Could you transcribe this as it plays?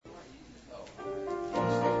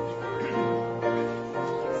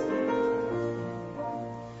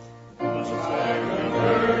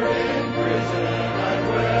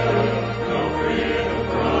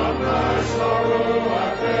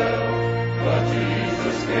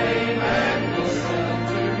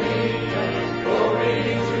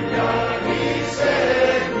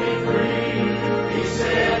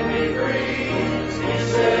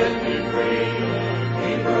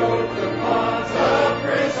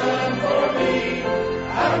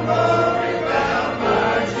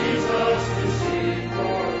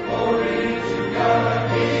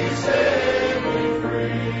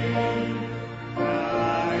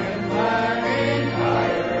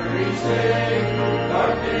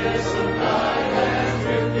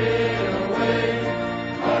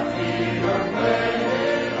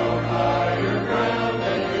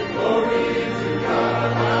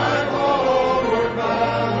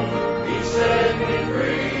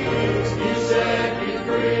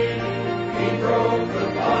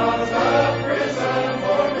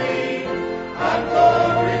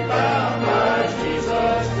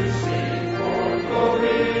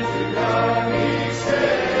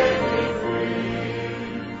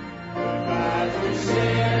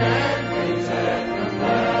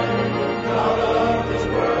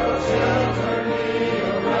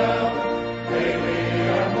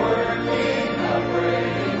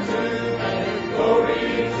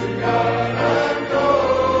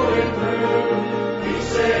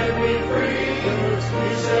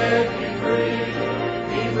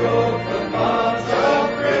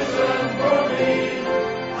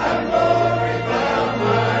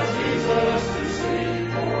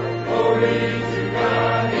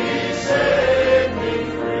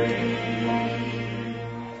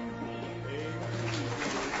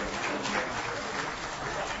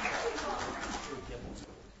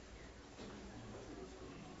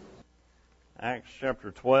Acts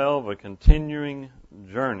chapter 12, a continuing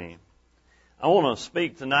journey. I want to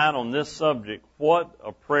speak tonight on this subject, what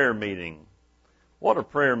a prayer meeting. What a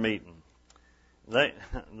prayer meeting.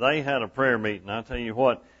 They had a prayer meeting, I tell you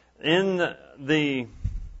what. Here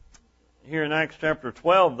in Acts chapter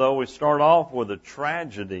 12, though, we start off with a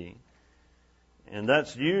tragedy. And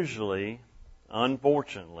that's usually,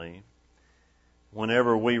 unfortunately,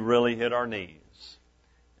 whenever we really hit our knees.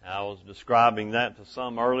 I was describing that to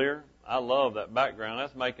some earlier. I love that background.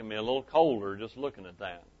 That's making me a little colder just looking at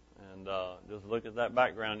that. And just look at that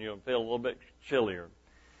background, you'll feel a little bit chillier.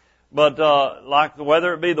 But like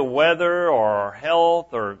whether it be the weather or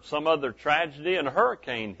health or some other tragedy, and a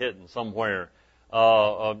hurricane hitting somewhere,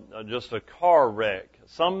 just a car wreck,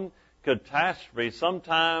 some catastrophe,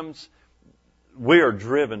 sometimes we are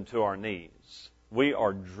driven to our knees. We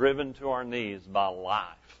are driven to our knees by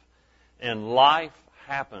life. And life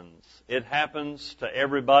happens. It happens to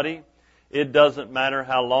everybody. It doesn't matter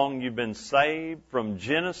how long you've been saved. From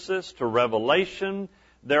Genesis to Revelation,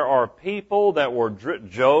 there are people that were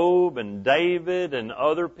Job and David and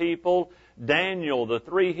other people, Daniel, the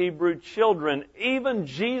 3 Hebrew children, even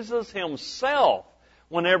Jesus himself,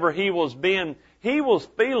 whenever he was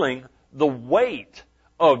feeling the weight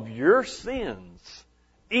of your sins.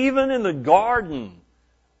 Even in the Garden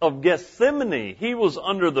of Gethsemane, he was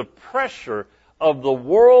under the pressure of the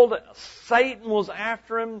world. Satan was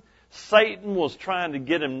after him. Satan was trying to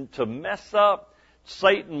get him to mess up.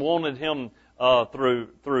 Satan wanted him through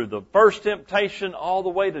the first temptation all the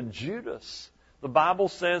way to Judas. The Bible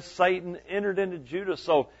says Satan entered into Judas.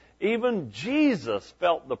 So even Jesus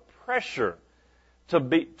felt the pressure to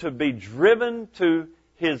be driven to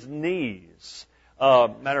his knees.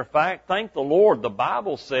 Matter of fact, thank the Lord, the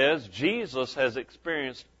Bible says Jesus has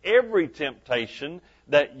experienced every temptation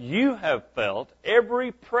that you have felt,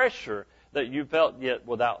 every pressure that you felt, yet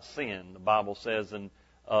without sin, the Bible says in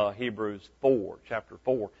Hebrews 4, chapter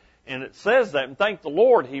 4. And it says that, and thank the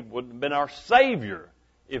Lord, he wouldn't have been our Savior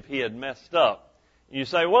if he had messed up. You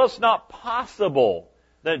say, well, it's not possible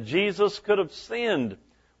that Jesus could have sinned.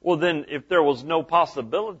 Well, then, if there was no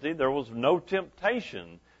possibility, there was no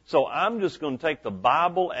temptation. So I'm just going to take the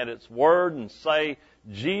Bible at its word and say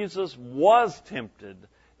Jesus was tempted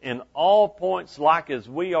in all points like as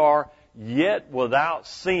we are, yet without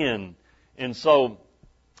sin. And so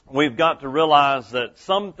we've got to realize that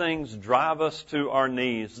some things drive us to our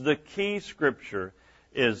knees. The key scripture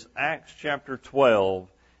is Acts chapter 12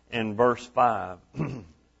 and verse 5.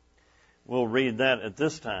 We'll read that at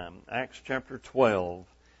this time. Acts chapter 12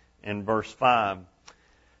 and verse 5.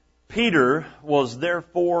 Peter was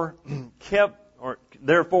therefore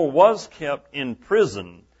was kept in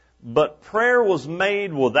prison, but prayer was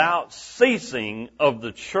made without ceasing of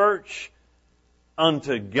the church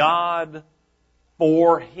unto God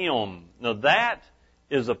for him. Now that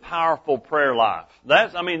is a powerful prayer life.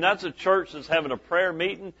 That's a church that's having a prayer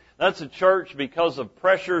meeting. That's a church because of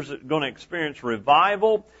pressures that's going to experience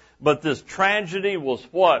revival. But this tragedy was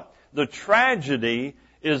what? The tragedy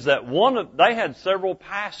is that they had several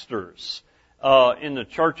pastors in the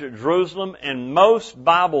church at Jerusalem, and most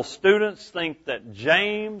Bible students think that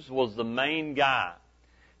James was the main guy.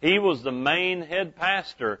 He was the main head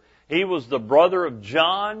pastor. He was the brother of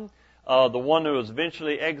John, the one who was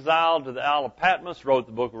eventually exiled to the Isle of Patmos, wrote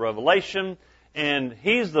the book of Revelation. And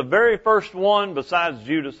he's the very first one, besides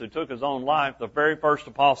Judas, who took his own life, the very first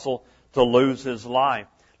apostle to lose his life.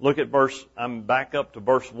 Look at I'm back up to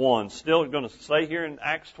verse 1. Still going to stay here in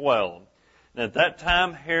Acts 12. And at that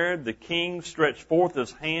time, Herod the king stretched forth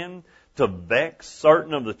his hand to vex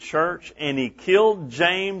certain of the church, and he killed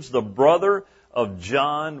James, the brother of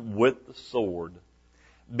John, with the sword.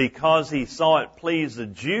 Because he saw it please the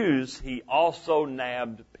Jews, he also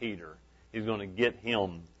nabbed Peter. He's going to get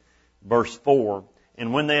him. Verse 4,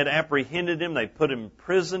 and when they had apprehended him, they put him in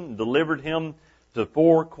prison and delivered him to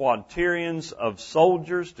 4 quaternions of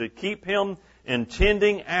soldiers to keep him,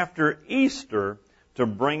 intending after Easter to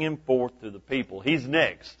bring him forth to the people. He's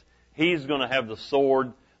next. He's going to have the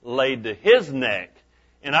sword laid to his neck.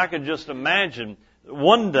 And I could just imagine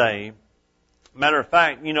one day, matter of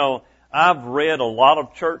fact, I've read a lot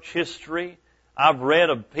of church history. I've read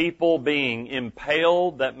of people being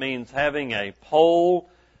impaled. That means having a pole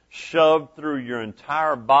shoved through your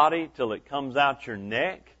entire body till it comes out your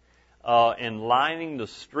neck, and lining the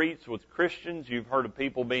streets with Christians. You've heard of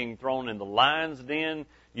people being thrown in the lion's den.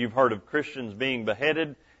 You've heard of Christians being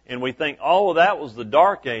beheaded. And we think, oh, that was the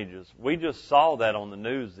Dark Ages. We just saw that on the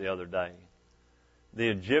news the other day. The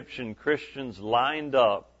Egyptian Christians lined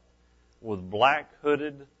up with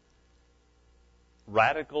black-hooded,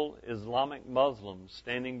 radical Islamic Muslims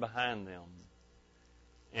standing behind them.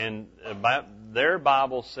 And their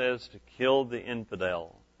Bible says to kill the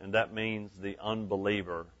infidel, and that means the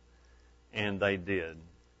unbeliever. And they did.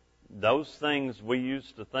 Those things we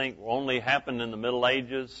used to think only happened in the Middle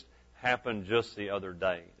Ages happened just the other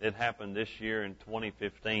day. It happened this year in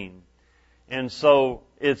 2015. And so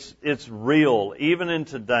it's real, even in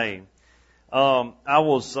today.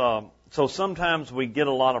 So sometimes we get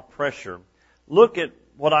a lot of pressure. Look at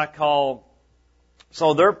what I call,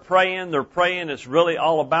 so they're praying, it's really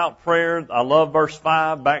all about prayer. I love verse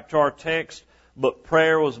 5, back to our text, but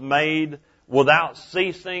prayer was made without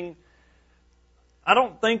ceasing. I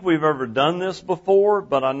don't think we've ever done this before,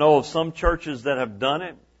 but I know of some churches that have done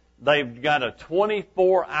it. They've got a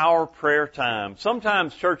 24-hour prayer time.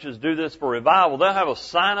 Sometimes churches do this for revival. They'll have a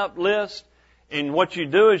sign-up list, and what you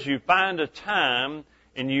do is you find a time,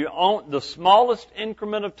 and the smallest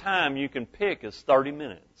increment of time you can pick is 30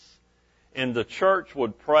 minutes. And the church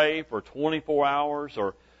would pray for 24 hours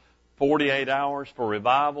or 48 hours for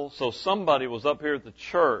revival. So somebody was up here at the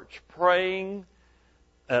church praying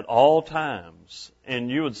at all times. And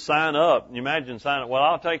you would sign up. You imagine signing up. Well,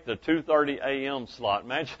 I'll take the 2:30 a.m. slot.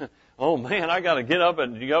 Imagine, oh man, I got to get up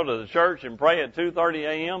and go to the church and pray at 2:30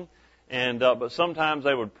 a.m. And but sometimes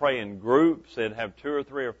they would pray in groups. They'd have 2 or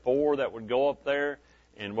 3 or 4 that would go up there,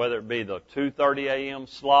 and whether it be the 2:30 a.m.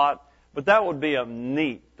 slot. But that would be a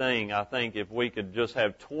neat thing, I think, if we could just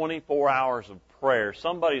have 24 hours of prayer.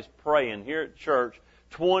 Somebody's praying here at church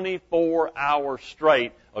 24 hours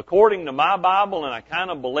straight. According to my Bible, and I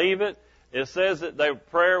kind of believe it, it says that their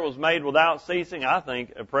prayer was made without ceasing. I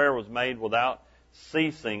think a prayer was made without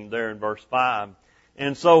ceasing there in verse 5.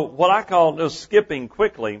 And so what I call, just skipping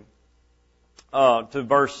quickly to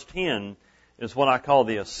verse 10, is what I call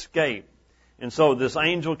the escape. And so this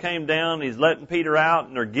angel came down, he's letting Peter out,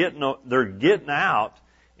 and they're getting out.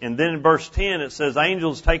 And then in verse 10 it says,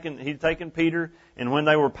 he'd taken Peter, and when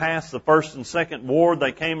they were past the first and second ward,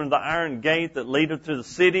 they came into the iron gate that leadeth to the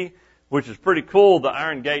city, which is pretty cool. The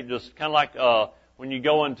iron gate, just kind of like when you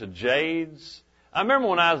go into Jade's. I remember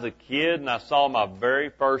when I was a kid and I saw my very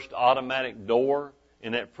first automatic door,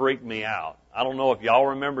 and it freaked me out. I don't know if y'all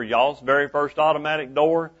remember y'all's very first automatic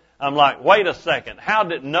door. I'm like, wait a second, how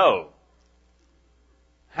did it know?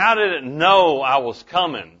 How did it know I was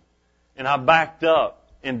coming? And I backed up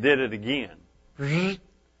and did it again.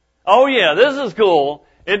 Oh yeah, this is cool.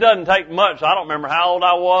 It doesn't take much. I don't remember how old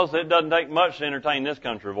I was. It doesn't take much to entertain this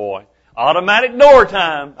country boy. Automatic door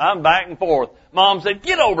time. I'm back and forth. Mom said,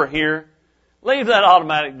 get over here. Leave that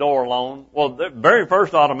automatic door alone. Well, the very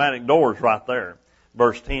first automatic door is right there.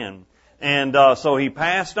 Verse 10. And so he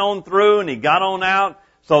passed on through and he got on out.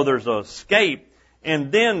 So there's an escape.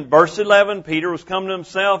 And then verse 11, Peter was coming to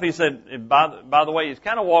himself. He said, by the way, he's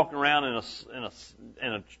kind of walking around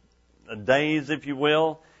in a daze, if you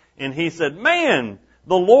will. And he said, man,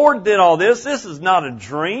 the Lord did all this. This is not a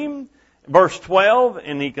dream. Verse 12,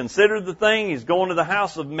 and he considered the thing. He's going to the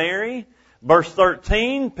house of Mary. Verse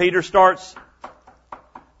 13, Peter starts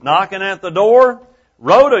knocking at the door.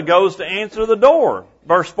 Rhoda goes to answer the door.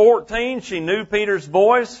 verse 14, she knew Peter's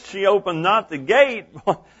voice. She opened not the gate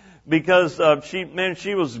because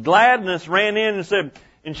she was gladness, ran in and said,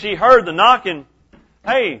 and she heard the knocking.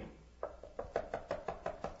 Hey,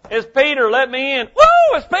 it's Peter, let me in.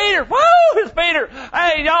 Woo, it's Peter, woo, it's Peter.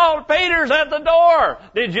 Hey, y'all, Peter's at the door.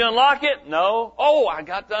 Did you unlock it? No. Oh, I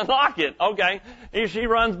got to unlock it. Okay. And she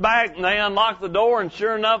runs back and they unlock the door and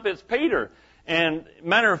sure enough, it's Peter. And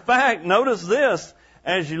matter of fact, notice this,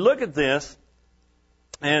 as you look at this,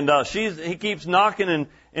 and he keeps knocking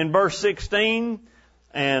in verse 16,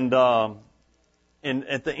 and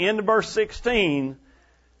at the end of verse 16,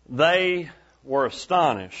 they were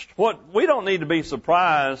astonished. We don't need to be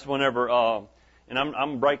surprised whenever, and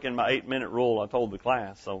I'm breaking my 8-minute rule I told the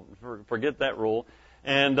class, so forget that rule.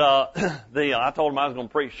 And I told them I was going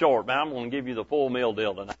to preach short, but I'm going to give you the full meal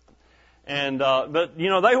deal tonight. And but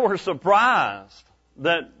they were surprised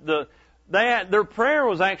that their prayer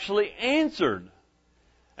was actually answered.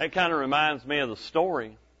 That kind of reminds me of the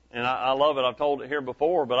story, and I love it. I've told it here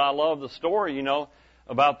before, but I love the story,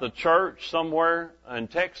 about the church somewhere in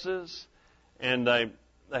Texas. And they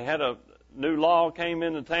had a new law came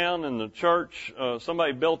into town, and the church,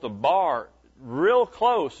 somebody built a bar real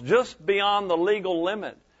close, just beyond the legal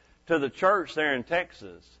limit to the church there in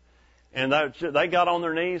Texas. And they got on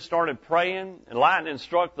their knees, started praying, and lightning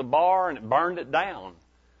struck the bar, and it burned it down.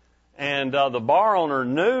 And the bar owner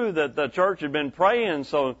knew that the church had been praying,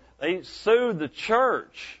 so they sued the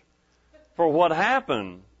church for what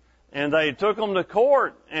happened. And they took them to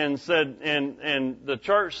court and said, and the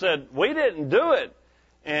church said, we didn't do it.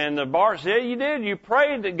 And the bar said, yeah, you did. You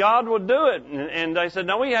prayed that God would do it. And they said,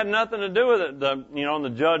 no, we had nothing to do with it. And the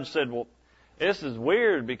judge said, well, this is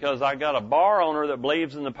weird because I got a bar owner that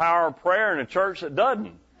believes in the power of prayer and a church that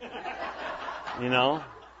doesn't.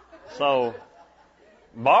 So,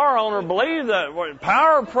 bar owner believed that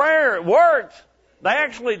power of prayer, it worked. They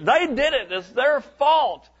did it. It's their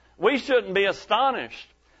fault. We shouldn't be astonished.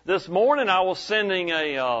 This morning I was sending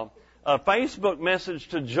a Facebook message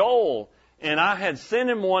to Joel, and I had sent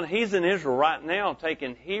him one. He's in Israel right now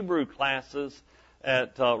taking Hebrew classes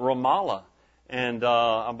at Ramallah, and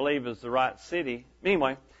I believe is the right city.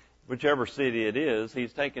 Anyway, whichever city it is,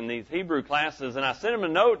 he's taking these Hebrew classes, and I sent him a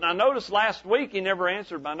note, and I noticed last week he never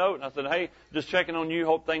answered my note, and I said, hey, just checking on you,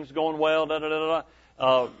 hope things are going well,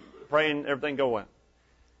 praying everything go well.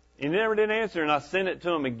 He never did answer, and I sent it to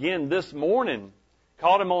him again this morning.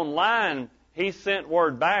 Caught him online. He sent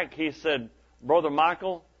word back. He said, Brother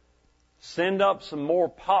Michael, send up some more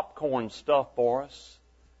popcorn stuff for us.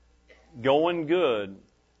 Going good.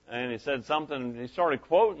 And he said something, he started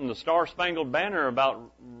quoting the Star-Spangled Banner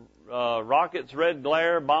about rockets, red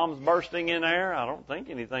glare, bombs bursting in air. I don't think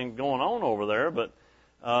anything's going on over there, but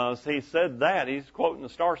he said that. He's quoting the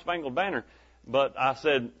Star-Spangled Banner. But I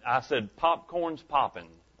said popcorn's popping.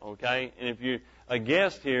 Okay? And if you a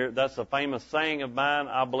guest here, that's a famous saying of mine.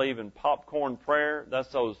 I believe in popcorn prayer. That's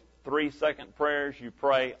those 3-second prayers you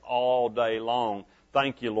pray all day long.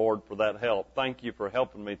 Thank you, Lord, for that help. Thank you for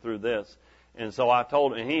helping me through this. And so I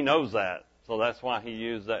told him, and he knows that. So that's why he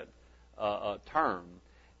used that term.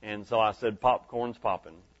 And so I said, popcorn's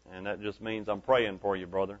popping. And that just means I'm praying for you,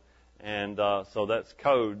 brother. And so that's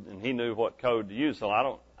code, and he knew what code to use. So I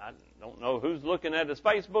don't know who's looking at his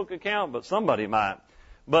Facebook account, but somebody might.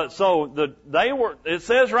 But so it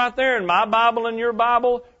says right there in my Bible and your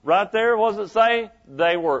Bible, right there, what does it say?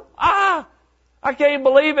 They were, I can't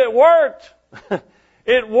believe it worked.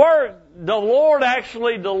 It worked. The Lord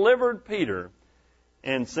actually delivered Peter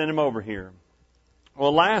and sent him over here.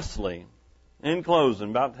 Well, lastly, in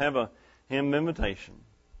closing, about to have a hymn invitation,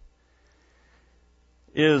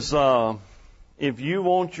 is if you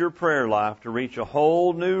want your prayer life to reach a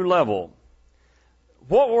whole new level,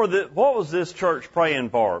 what was this church praying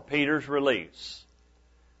for? Peter's release.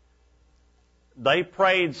 They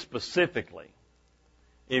prayed specifically.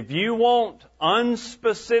 If you want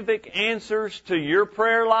unspecific answers to your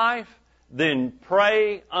prayer life, then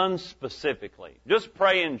pray unspecifically. Just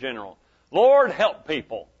pray in general. Lord, help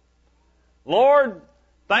people. Lord,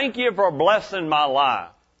 thank you for blessing my life.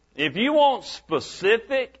 If you want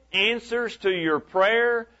specific answers to your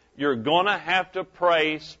prayer, you're going to have to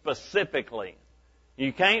pray specifically.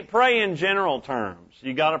 You can't pray in general terms.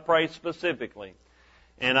 You got to pray specifically.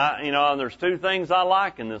 And there's two things I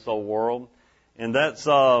like in this old world, and that's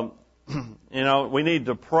we need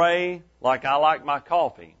to pray like I like my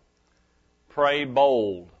coffee. Pray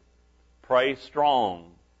bold. Pray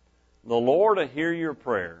strong. The Lord will hear your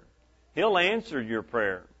prayer. He'll answer your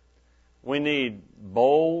prayer. We need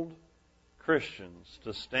bold Christians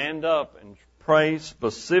to stand up and pray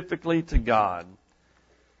specifically to God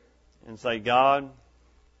and say, God,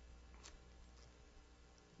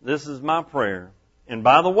 This is my prayer. And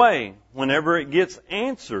by the way, whenever it gets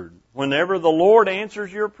answered, whenever the Lord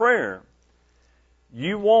answers your prayer,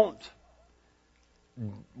 you won't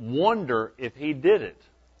wonder if He did it.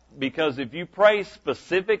 Because if you pray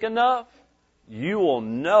specific enough, you will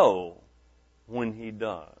know when He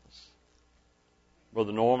does.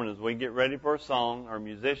 Brother Norman, as we get ready for a song, our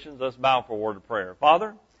musicians, let's bow for a word of prayer.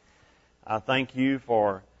 Father, I thank You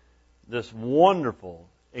for this wonderful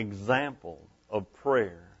example of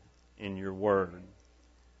prayer in Your Word.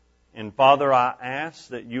 And Father, I ask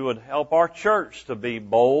that You would help our church to be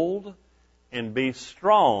bold and be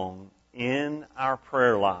strong in our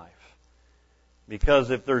prayer life.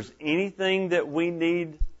 Because if there's anything that we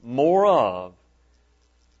need more of,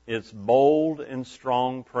 it's bold and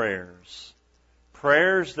strong prayers.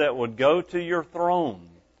 Prayers that would go to Your throne.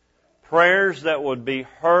 Prayers that would be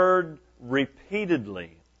heard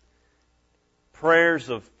repeatedly. Prayers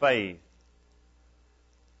of faith.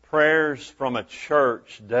 Prayers from a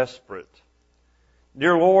church desperate.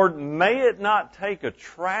 Dear Lord, may it not take a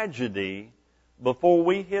tragedy before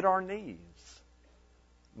we hit our knees.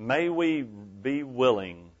 May we be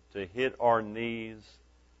willing to hit our knees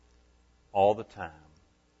all the time.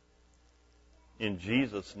 In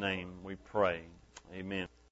Jesus' name we pray. Amen.